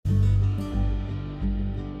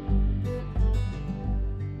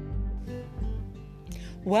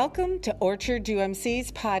Welcome to Orchard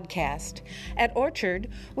UMC's podcast. At Orchard,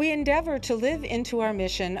 we endeavor to live into our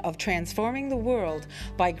mission of transforming the world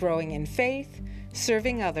by growing in faith,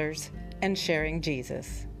 serving others, and sharing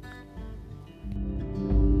Jesus.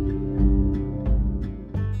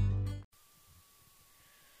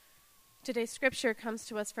 Today's scripture comes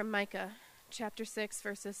to us from Micah, chapter 6,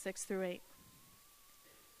 verses 6 through 8.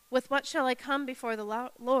 With what shall I come before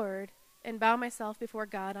the Lord and bow myself before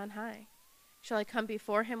God on high? Shall I come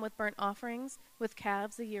before him with burnt offerings, with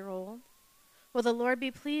calves a year old? Will the Lord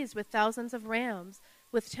be pleased with thousands of rams,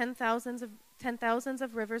 with 10,000s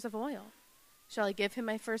of rivers of oil? Shall I give him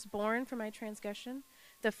my firstborn for my transgression,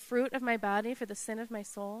 the fruit of my body for the sin of my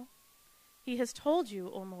soul? He has told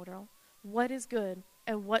you, O mortal, what is good,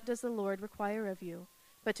 and what does the Lord require of you,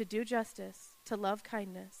 but to do justice, to love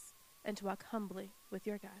kindness, and to walk humbly with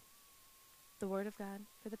your God. The word of God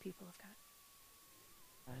for the people of God.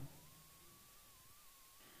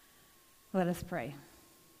 Let us pray.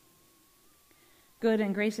 Good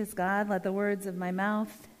and gracious God, let the words of my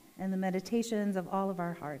mouth and the meditations of all of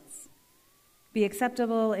our hearts be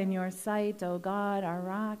acceptable in your sight, O God, our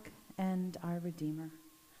rock and our Redeemer.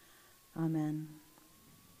 Amen.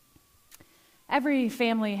 Every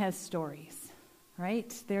family has stories,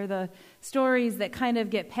 right? They're the stories that kind of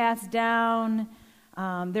get passed down.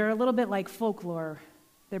 They're a little bit like folklore.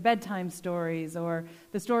 They're bedtime stories or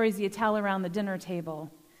the stories you tell around the dinner table.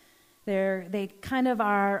 They kind of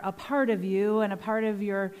are a part of you and a part of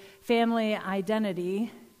your family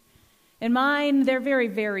identity. In mine, they're very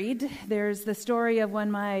varied. There's the story of when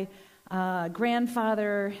my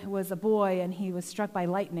grandfather was a boy and he was struck by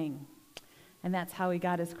lightning, and that's how he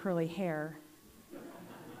got his curly hair.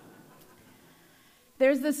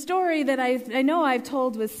 There's the story that I know I've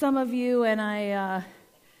told with some of you, and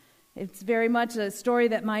it's very much a story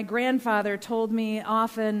that my grandfather told me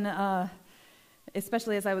often,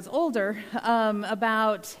 especially as I was older,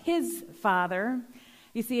 about his father.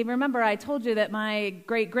 You see, remember I told you that my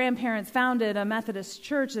great-grandparents founded a Methodist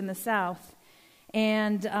church in the South,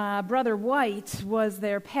 and Brother White was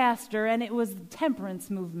their pastor, and it was the temperance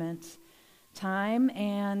movement time,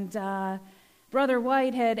 and Brother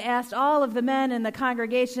White had asked all of the men in the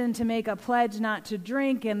congregation to make a pledge not to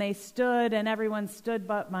drink, and they stood, and everyone stood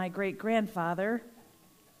but my great-grandfather.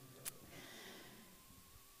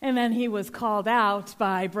 And then he was called out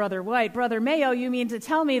by Brother White. Brother Mayo, you mean to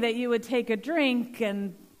tell me that you would take a drink?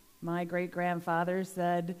 And my great-grandfather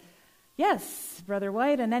said, yes, Brother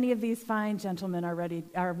White, and any of these fine gentlemen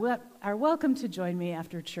are welcome to join me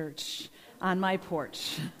after church on my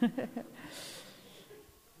porch.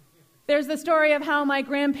 There's the story of how my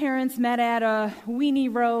grandparents met at a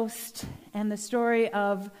weenie roast, and the story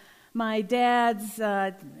of my dad's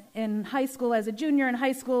in high school, as a junior in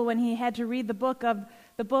high school, when he had to read the book,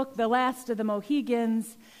 The Last of the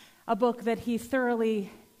Mohegans, a book that he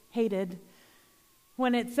thoroughly hated.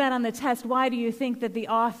 When it said on the test, why do you think that the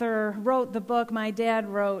author wrote the book my dad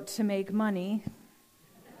wrote to make money?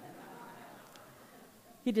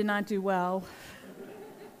 He did not do well.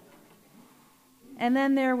 And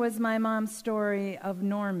then there was my mom's story of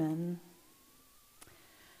Norman.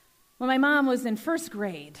 When my mom was in first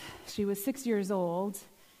grade, she was 6 years old.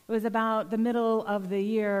 It was about the middle of the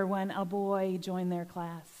year when a boy joined their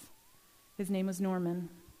class. His name was Norman.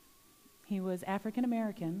 He was African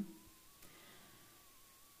American.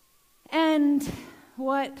 And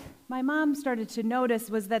what my mom started to notice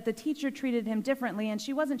was that the teacher treated him differently, and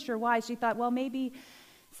she wasn't sure why. She thought, well, maybe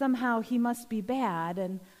somehow he must be bad.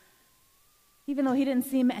 And even though he didn't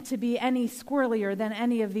seem to be any squirrelier than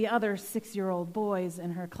any of the other 6-year-old boys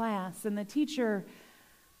in her class, and the teacher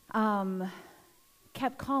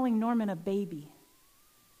kept calling Norman a baby.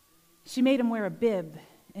 She made him wear a bib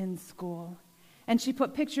in school, and she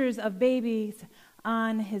put pictures of babies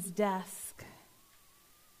on his desk.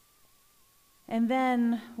 And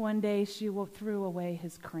then one day she threw away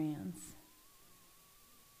his crayons,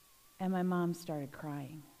 and my mom started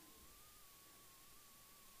crying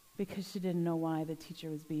because she didn't know why the teacher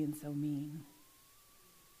was being so mean.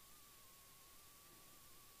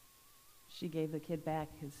 She gave the kid back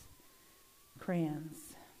his crayons.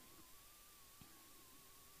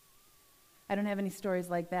 I don't have any stories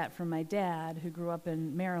like that from my dad, who grew up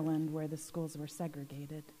in Maryland where the schools were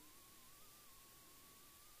segregated.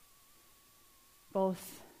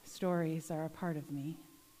 Both stories are a part of me.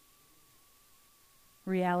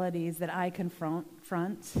 Realities that I confront.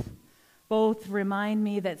 Both remind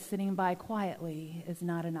me that sitting by quietly is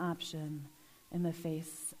not an option in the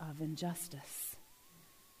face of injustice.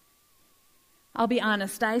 I'll be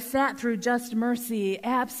honest, I sat through Just Mercy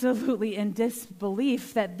absolutely in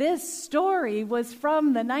disbelief that this story was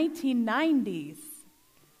from the 1990s.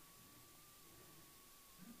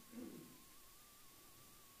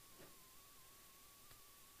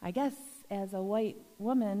 I guess as a white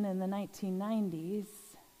woman in the 1990s,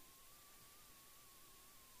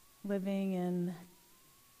 living in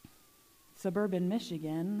suburban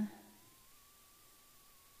Michigan,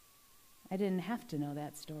 I didn't have to know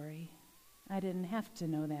that story. I didn't have to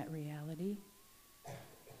know that reality.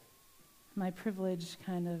 My privilege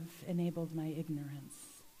kind of enabled my ignorance.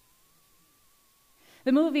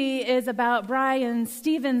 The movie is about Bryan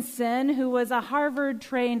Stevenson, who was a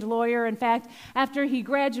Harvard-trained lawyer. In fact, after he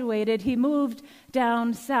graduated, he moved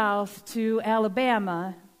down south to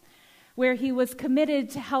Alabama, where he was committed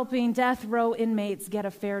to helping death row inmates get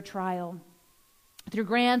a fair trial. Through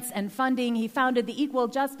grants and funding, he founded the Equal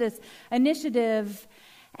Justice Initiative,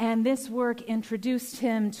 and this work introduced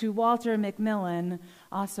him to Walter McMillian,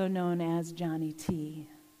 also known as Johnny T.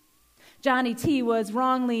 Johnny T. was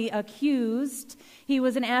wrongly accused. He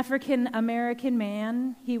was an African-American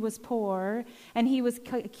man. He was poor, and he was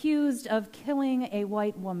accused of killing a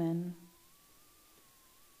white woman.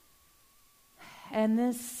 And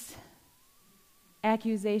this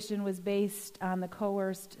accusation was based on the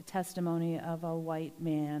coerced testimony of a white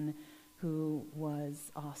man who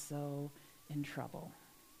was also in trouble.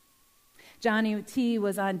 Johnny T.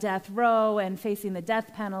 was on death row and facing the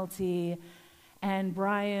death penalty, and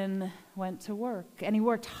Bryan went to work, and he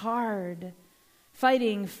worked hard,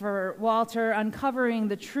 fighting for Walter, uncovering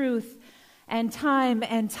the truth, and time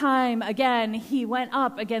again, he went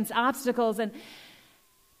up against obstacles and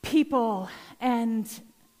people and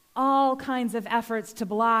all kinds of efforts to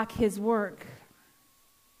block his work.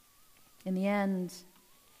 In the end,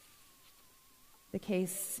 the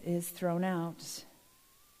case is thrown out.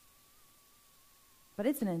 But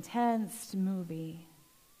it's an intense movie.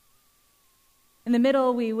 In the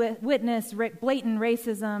middle, we witness blatant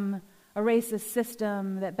racism, a racist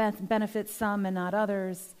system that benefits some and not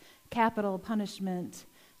others, capital punishment,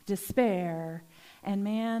 despair, and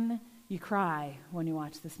man, you cry when you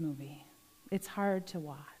watch this movie. It's hard to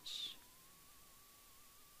watch,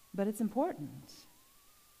 but it's important.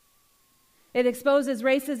 It exposes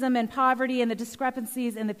racism and poverty and the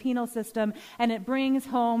discrepancies in the penal system, and it brings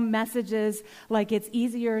home messages like it's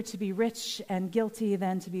easier to be rich and guilty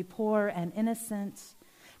than to be poor and innocent,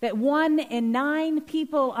 that 1 in 9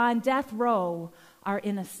 people on death row are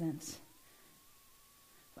innocent.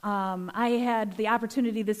 I had the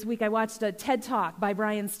opportunity this week, I watched a TED Talk by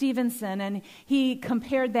Bryan Stevenson, and he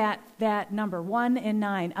compared that number, 1 in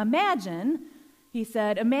 9. He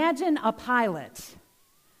said, imagine a pilot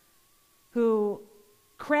who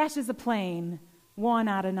crashes a plane 1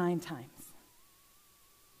 out of 9 times.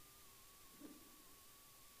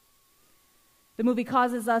 The movie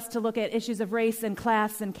causes us to look at issues of race and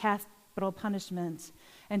class and capital punishment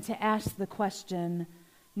and to ask the question,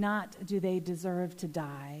 not do they deserve to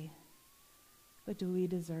die, but do we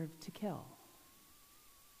deserve to kill?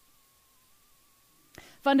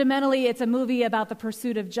 Fundamentally, it's a movie about the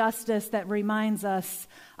pursuit of justice that reminds us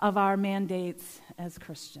of our mandates as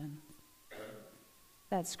Christians.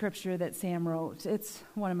 That scripture that Sam wrote, it's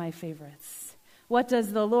one of my favorites. What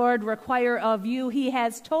does the Lord require of you? He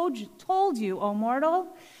has told you, O mortal,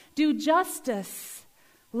 do justice,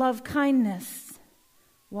 love kindness,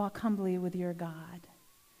 walk humbly with your God.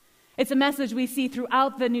 It's a message we see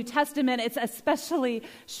throughout the New Testament. It's especially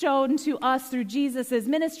shown to us through Jesus'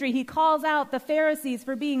 ministry. He calls out the Pharisees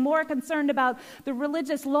for being more concerned about the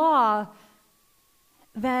religious law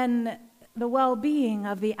than the well-being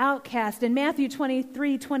of the outcast. In Matthew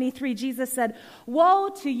 23:23, Jesus said, "Woe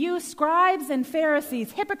to you, scribes and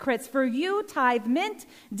Pharisees, hypocrites, for you tithe mint,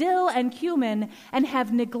 dill, and cumin, and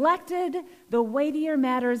have neglected the weightier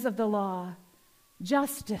matters of the law,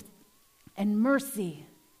 justice and mercy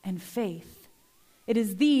and faith. It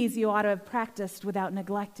is these you ought to have practiced without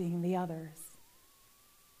neglecting the others."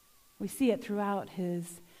 We see it throughout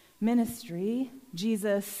his ministry.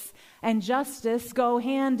 Jesus and justice go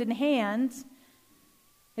hand in hand.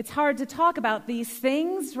 It's hard to talk about these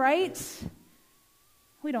things, right?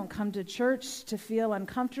 We don't come to church to feel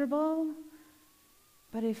uncomfortable,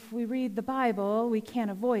 but if we read the Bible, we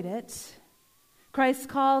can't avoid it. Christ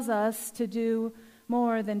calls us to do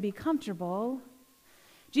more than be comfortable.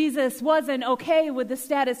 Jesus wasn't okay with the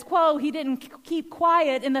status quo. He didn't keep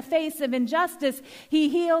quiet in the face of injustice. He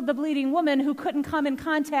healed the bleeding woman who couldn't come in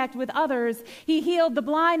contact with others. He healed the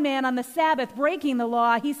blind man on the Sabbath, breaking the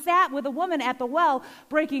law. He sat with a woman at the well,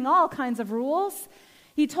 breaking all kinds of rules.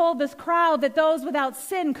 He told this crowd that those without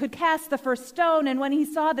sin could cast the first stone, and when he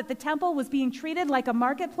saw that the temple was being treated like a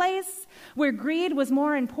marketplace, where greed was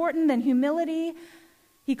more important than humility,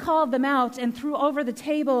 he called them out and threw over the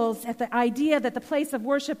tables at the idea that the place of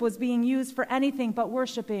worship was being used for anything but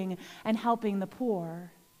worshiping and helping the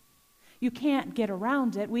poor. You can't get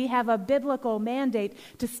around it. We have a biblical mandate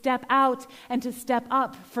to step out and to step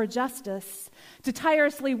up for justice, to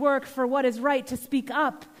tirelessly work for what is right, to speak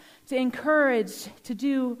up, to encourage, to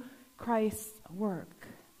do Christ's work.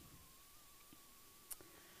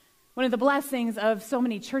 One of the blessings of so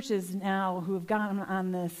many churches now who have gone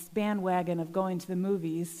on this bandwagon of going to the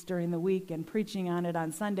movies during the week and preaching on it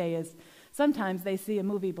on Sunday is sometimes they see a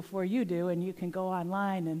movie before you do, and you can go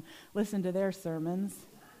online and listen to their sermons.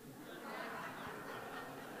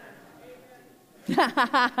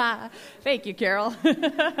 Thank you, Carol.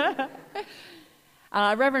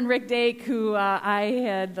 Reverend Rick Dake, who I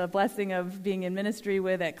had the blessing of being in ministry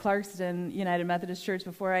with at Clarkston United Methodist Church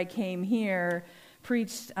before I came here,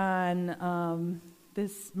 preached on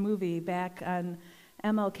this movie back on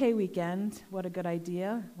MLK weekend. What a good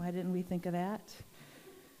idea. Why didn't we think of that?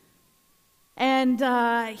 And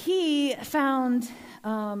he found,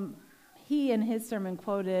 he in his sermon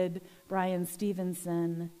quoted Bryan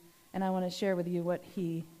Stevenson, and I want to share with you what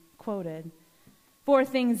he quoted. 4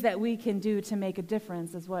 things that we can do to make a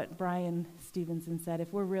difference is what Bryan Stevenson said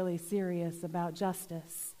if we're really serious about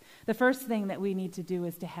justice. The first thing that we need to do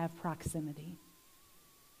is to have proximity.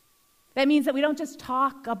 That means that we don't just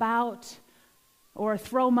talk about or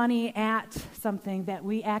throw money at something, that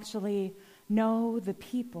we actually know the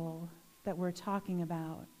people that we're talking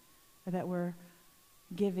about or that we're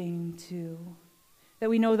giving to, that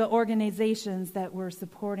we know the organizations that we're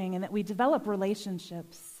supporting, and that we develop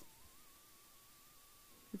relationships.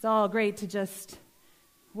 It's all great to just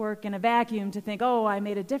work in a vacuum, to think, oh, I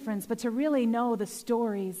made a difference, but to really know the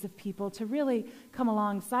stories of people, to really come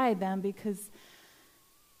alongside them, because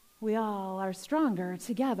we all are stronger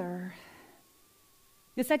together.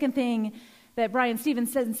 The second thing that Bryan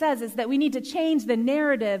Stevenson says is that we need to change the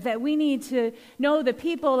narrative, that we need to know the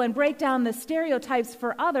people and break down the stereotypes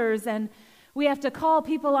for others, and we have to call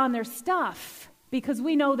people on their stuff because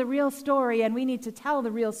we know the real story, and we need to tell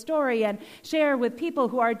the real story and share with people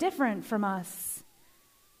who are different from us.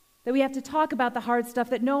 That we have to talk about the hard stuff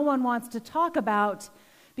that no one wants to talk about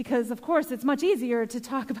because, of course, it's much easier to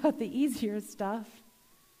talk about the easier stuff.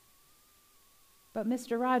 But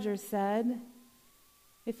Mr. Rogers said,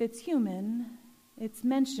 if it's human, it's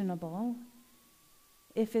mentionable.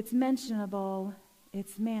 If it's mentionable,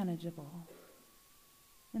 it's manageable.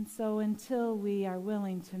 And so until we are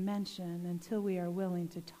willing to mention, until we are willing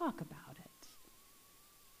to talk about it,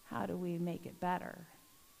 how do we make it better?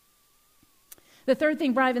 The third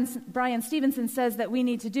thing Bryan Stevenson says that we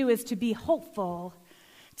need to do is to be hopeful,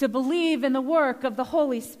 to believe in the work of the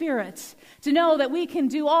Holy Spirit, to know that we can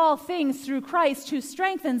do all things through Christ who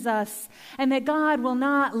strengthens us, and that God will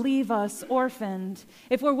not leave us orphaned.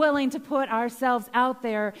 If we're willing to put ourselves out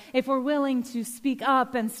there, if we're willing to speak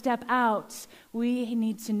up and step out, we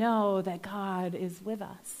need to know that God is with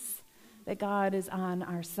us, that God is on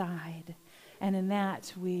our side, and in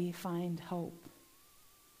that we find hope.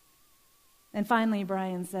 And finally,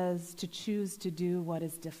 Bryan says to choose to do what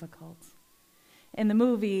is difficult. In the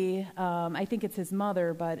movie, I think it's his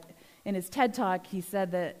mother, but in his TED Talk, he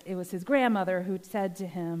said that it was his grandmother who said to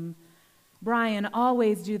him, Bryan,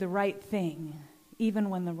 always do the right thing, even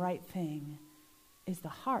when the right thing is the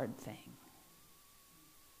hard thing.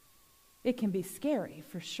 It can be scary,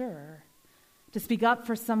 for sure, to speak up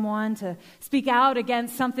for someone, to speak out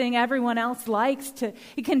against something everyone else likes.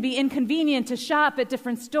 It can be inconvenient to shop at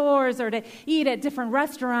different stores or to eat at different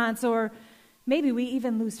restaurants, or maybe we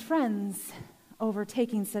even lose friends over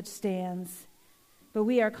taking such stands. But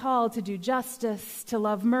we are called to do justice, to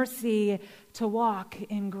love mercy, to walk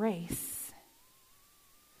in grace.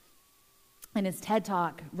 In his TED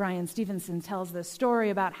Talk, Bryan Stevenson tells this story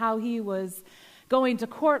about how he was going to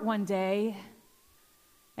court one day,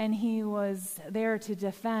 and he was there to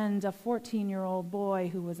defend a 14-year-old boy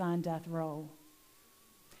who was on death row.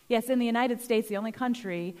 Yes, in the United States, the only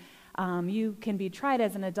country, you can be tried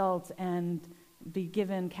as an adult and be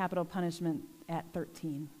given capital punishment at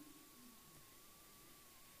 13.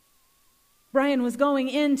 Bryan was going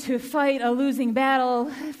in to fight a losing battle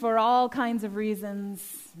for all kinds of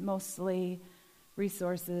reasons, mostly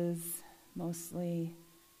resources, mostly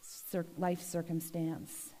life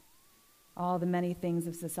circumstance, all the many things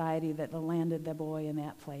of society that landed the boy in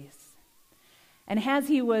that place. And as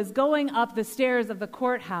he was going up the stairs of the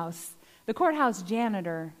courthouse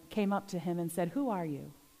janitor came up to him and said, "Who are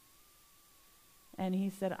you?" And he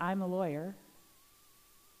said, "I'm a lawyer."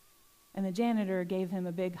 And the janitor gave him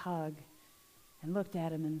a big hug and looked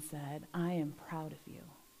at him and said, "I am proud of you."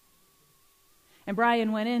 And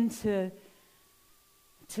Bryan went in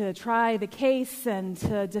to try the case and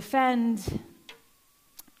to defend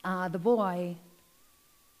the boy.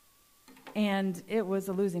 and it was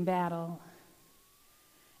a losing battle.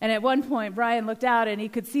 And at one point, Brian looked out and he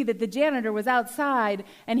could see that the janitor was outside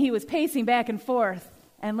and he was pacing back and forth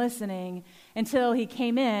and listening until he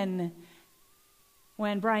came in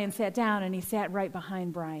when Brian sat down, and he sat right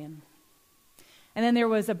behind Brian. And then there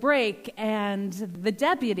was a break, and the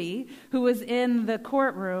deputy who was in the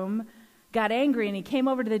courtroom got angry, and he came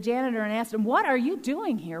over to the janitor and asked him, "What are you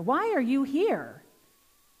doing here? Why are you here?"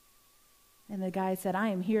 And the guy said, "I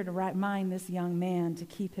am here to remind this young man to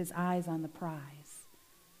keep his eyes on the prize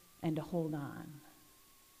and to hold on."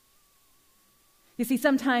 You see,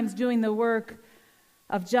 sometimes doing the work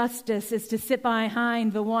of justice is to sit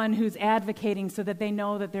behind the one who's advocating so that they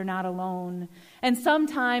know that they're not alone. And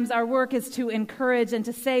sometimes our work is to encourage and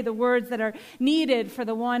to say the words that are needed for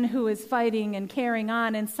the one who is fighting and carrying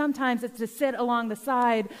on. And sometimes it's to sit along the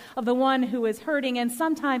side of the one who is hurting. And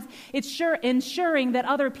sometimes it's ensuring that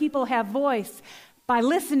other people have voice by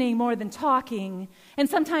listening more than talking. And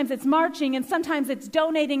sometimes it's marching, and sometimes it's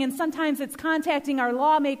donating, and sometimes it's contacting our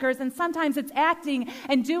lawmakers, and sometimes it's acting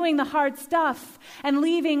and doing the hard stuff and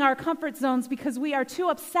leaving our comfort zones because we are too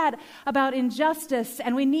upset about injustice,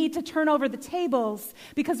 and we need to turn over the tables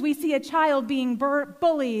because we see a child being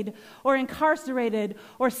bullied or incarcerated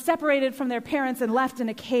or separated from their parents and left in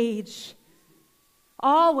a cage.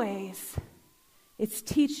 Always, it's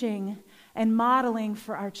teaching and modeling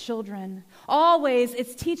for our children. Always,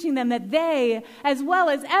 it's teaching them that they, as well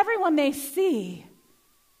as everyone they see,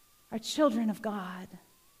 are children of God.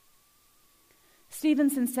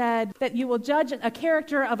 Stevenson said that you will judge a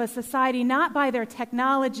character of a society not by their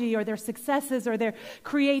technology or their successes or their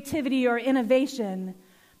creativity or innovation,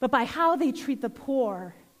 but by how they treat the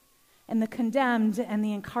poor and the condemned and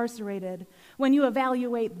the incarcerated. When you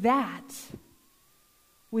evaluate that,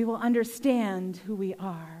 we will understand who we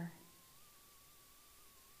are.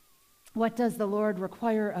 What does the Lord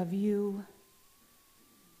require of you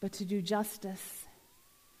but to do justice,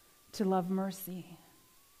 to love mercy,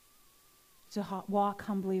 to walk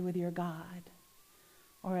humbly with your God?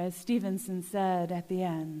 Or as Stevenson said at the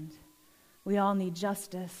end, we all need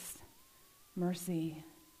justice, mercy,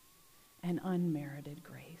 and unmerited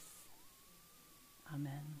grace.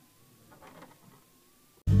 Amen.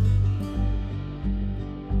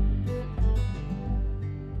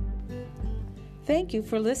 Thank you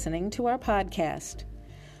for listening to our podcast.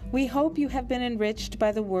 We hope you have been enriched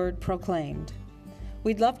by the word proclaimed.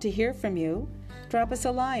 We'd love to hear from you. Drop us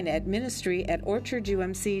a line at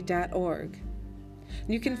ministry@orchardumc.org.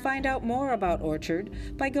 You can find out more about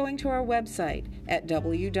Orchard by going to our website at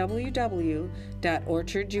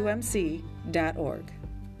www.orchardumc.org.